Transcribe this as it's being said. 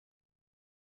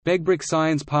Begbroke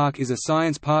Science Park is a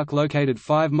science park located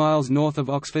 5 miles north of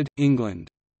Oxford, England.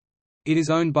 It is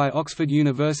owned by Oxford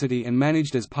University and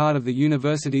managed as part of the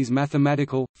university's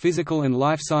Mathematical, Physical and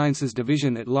Life Sciences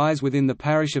division. It lies within the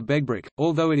parish of Begbroke,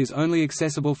 although it is only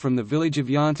accessible from the village of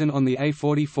Yarnton on the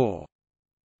A44.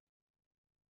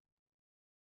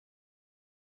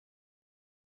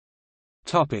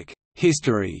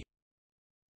 History.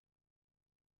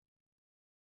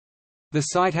 The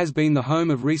site has been the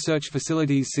home of research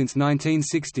facilities since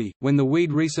 1960, when the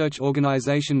Weed Research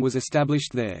Organisation was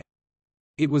established there.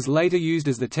 It was later used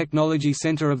as the technology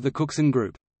centre of the Cookson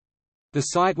Group. The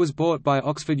site was bought by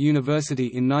Oxford University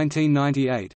in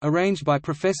 1998, arranged by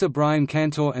Professor Brian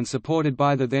Cantor and supported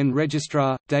by the then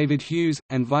Registrar, David Hughes,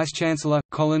 and Vice-Chancellor,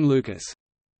 Colin Lucas.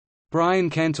 Brian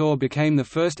Cantor became the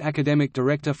first academic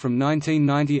director from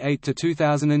 1998 to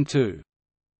 2002.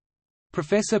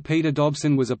 Professor Peter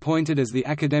Dobson was appointed as the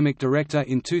academic director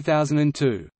in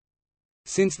 2002.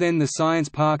 Since then the science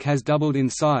park has doubled in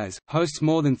size, hosts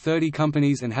more than 30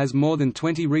 companies and has more than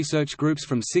 20 research groups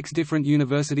from 6 different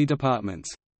university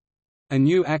departments. A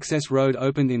new access road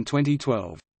opened in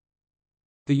 2012.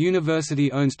 The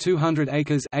university owns 200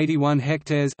 acres 81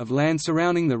 hectares of land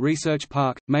surrounding the research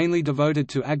park, mainly devoted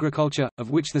to agriculture,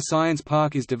 of which the science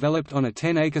park is developed on a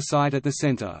 10-acre site at the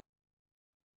center.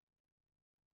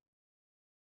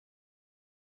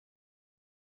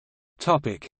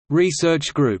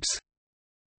 Research groups.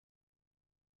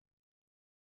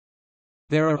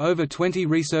 There are over 20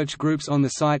 research groups on the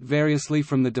site, variously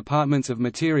from the departments of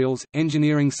Materials,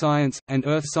 Engineering Science, and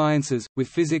Earth Sciences, with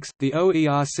Physics, the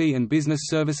OERC and Business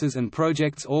Services and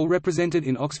Projects all represented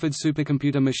in Oxford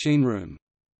Supercomputer Machine Room.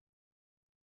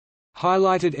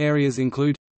 Highlighted areas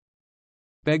include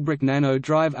Begbroke Nano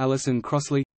Drive Alison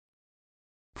Crossley,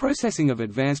 Processing of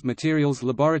Advanced Materials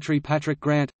Laboratory Patrick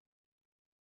Grant,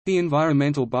 the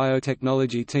Environmental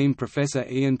Biotechnology Team Professor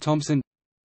Ian Thompson,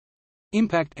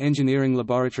 Impact Engineering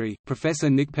Laboratory,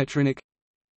 Professor Nick Petrinick,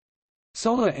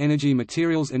 Solar Energy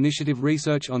Materials Initiative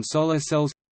Research on Solar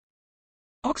Cells,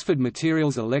 Oxford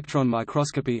Materials Electron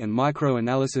Microscopy and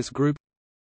Microanalysis Group,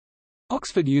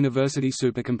 Oxford University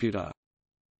Supercomputer.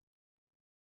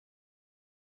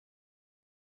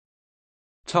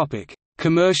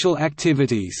 Commercial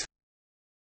activities.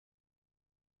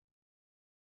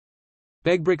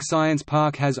 Begbroke Science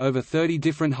Park has over 30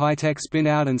 different high-tech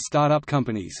spin-out and start-up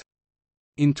companies.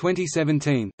 In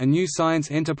 2017, a new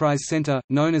science enterprise centre,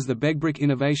 known as the Begbroke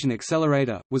Innovation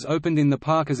Accelerator, was opened in the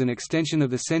park as an extension of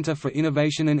the Centre for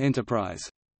Innovation and Enterprise.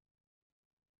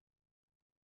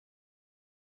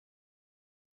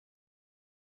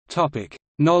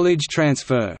 Knowledge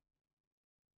transfer.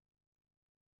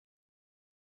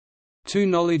 2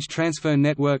 Knowledge Transfer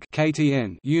Network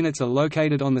 (KTN) units are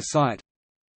located on the site.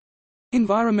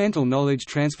 Environmental Knowledge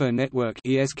Transfer Network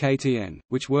 (ESKTN),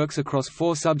 which works across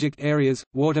 4 subject areas: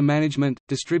 water management,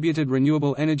 distributed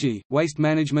renewable energy, waste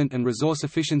management and resource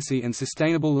efficiency, and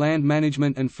sustainable land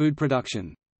management and food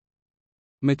production.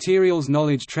 Materials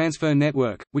Knowledge Transfer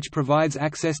Network, which provides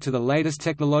access to the latest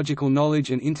technological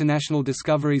knowledge and international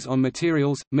discoveries on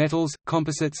materials, metals,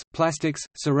 composites, plastics,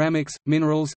 ceramics,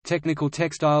 minerals, technical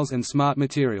textiles and smart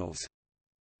materials.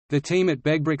 The team at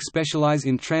Begbroke specialize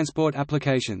in transport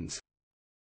applications.